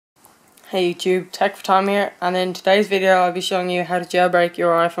Hey YouTube, Tech for Tom here, and in today's video I'll be showing you how to jailbreak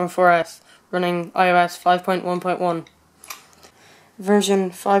your iPhone 4S running iOS 5.1.1. Version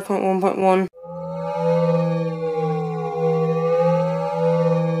 5.1.1.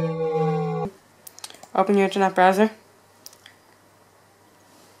 Open your internet browser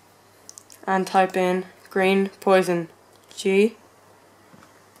and type in green poison, GREENPOISON.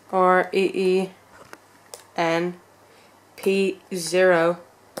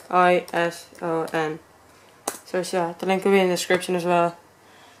 Search that. The link will be in the description as well.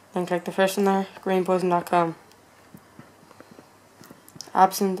 Then click the first one there, greenpoison.com.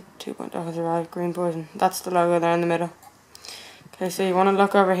 Absent 2.0 has arrived, green poison. That's the logo there in the middle. Okay, so you want to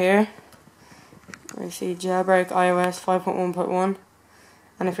look over here where you see jailbreak iOS 5.1.1.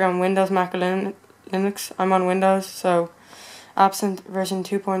 And if you're on Windows, Mac or Linux, I'm on Windows, so absent version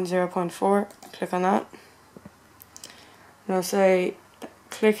 2.0.4, click on that. And it'll say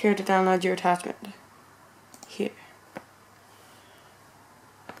click here to download your attachment. Here.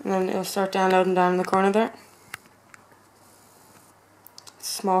 And then it'll start downloading down in the corner there. It's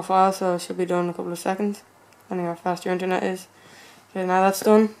a small file, so it should be done in a couple of seconds, depending how fast your internet is. Okay, now that's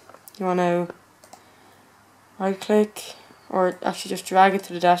done, you want to right click, or actually just drag it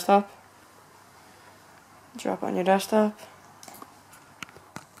to the desktop. Drop it on your desktop.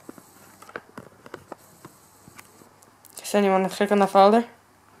 Just then you want to click on the folder,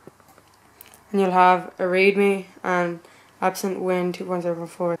 and you'll have a readme and absent win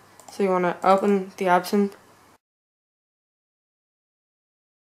 2.0.4. So you want to open the absent.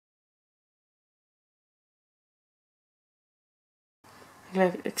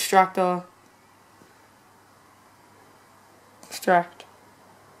 Click extract all. Extract.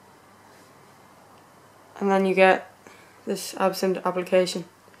 And then you get this absent application.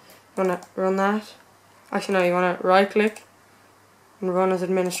 You want to run that. Actually no, you want to right click and run as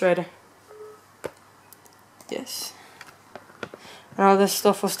administrator. Yes. And all this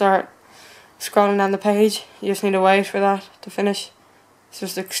stuff will start scrolling down the page. You just need to wait for that to finish. It's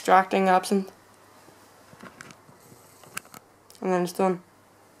just extracting absent. And then it's done.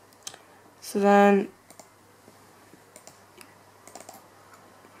 So then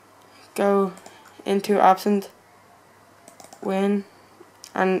go into absent win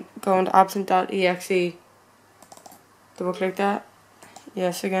and go into absent.exe. Double click that.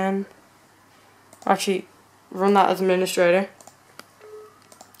 Yes again. Actually run that as administrator.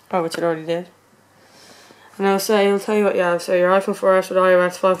 Oh, which it already did. And it'll tell you what you have. So your iPhone 4S with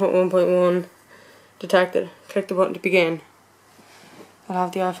iOS 5.1.1 detected. Click the button to begin. I'll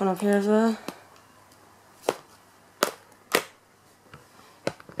have the iPhone up here as well.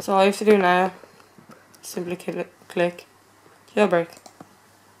 So all you have to do now is simply click jailbreak.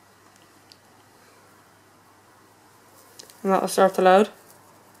 And that will start to load.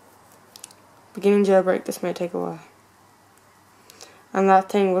 Beginning jailbreak, this may take a while. And that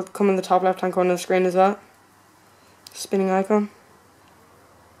thing will come in the top left hand corner of the screen as well. Spinning icon.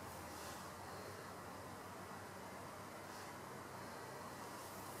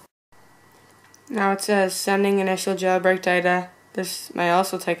 Now it says sending initial jailbreak data. This may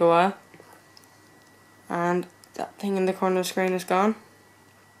also take a while. And that thing in the corner of the screen is gone.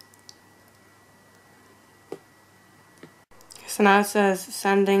 So now it says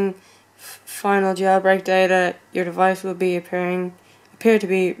sending final jailbreak data. Your device will be appear to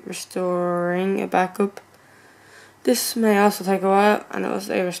be restoring a backup. This may also take a while, and it will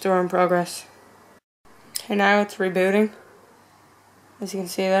say restore in progress. Okay, now it's rebooting, as you can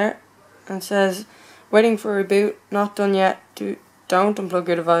see there. And it says waiting for reboot, not done yet. Don't unplug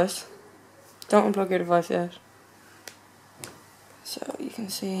your device. Don't unplug your device yet. So you can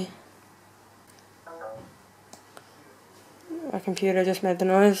see my computer just made the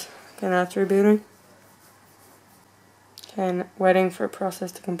noise. Okay, now it's rebooting. Okay, and waiting for a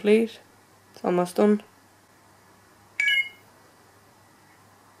process to complete. It's almost done.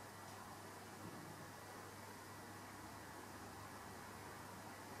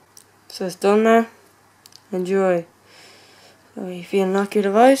 So it's done now. Enjoy. So if you unlock your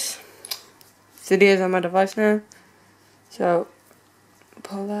device, CD is on my device now. So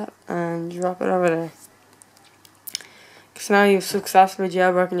pull that and drop it over there. So now you've successfully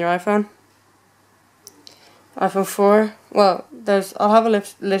jailbroken your iPhone. iPhone 4. Well, I'll have a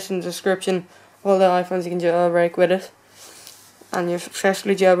list in the description of all the iPhones you can jailbreak with it. And you're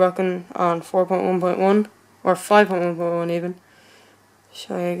successfully jailbroken on 4.1.1 or 5.1.1 even.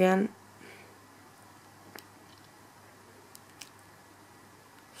 Show you again.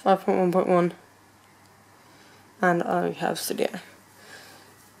 5.1.1, and I have Cydia.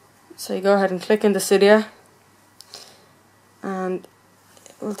 So you go ahead and click into Cydia, and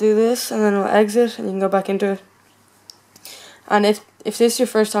we'll do this and then we'll exit and you can go back into it. And if this is your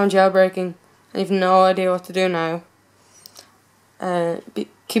first time jailbreaking and you've no idea what to do now,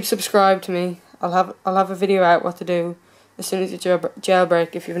 keep subscribed to me. I'll have a video out what to do as soon as you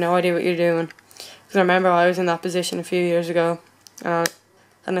jailbreak if you've no idea what you're doing. Because I remember I was in that position a few years ago and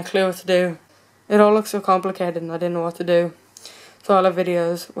I had no clue what to do. It all looked so complicated and I didn't know what to do. So I'll have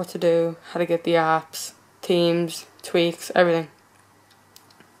videos, what to do, how to get the apps, themes, tweaks, everything.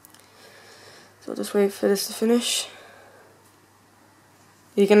 So I'll just wait for this to finish.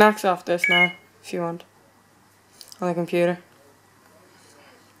 You can access off this now if you want on the computer.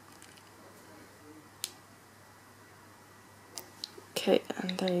 Okay,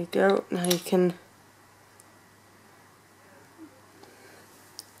 and there you go. Now you can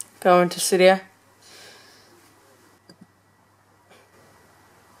go into Cydia.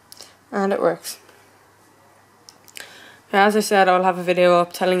 And it works. Now, as I said, I'll have a video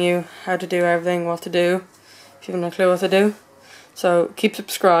up telling you how to do everything, what to do, if you have no clue what to do. So keep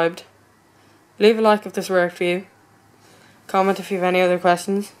subscribed. Leave a like if this worked for you. Comment if you have any other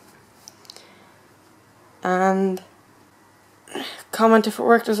questions. And comment if it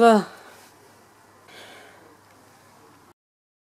worked as well.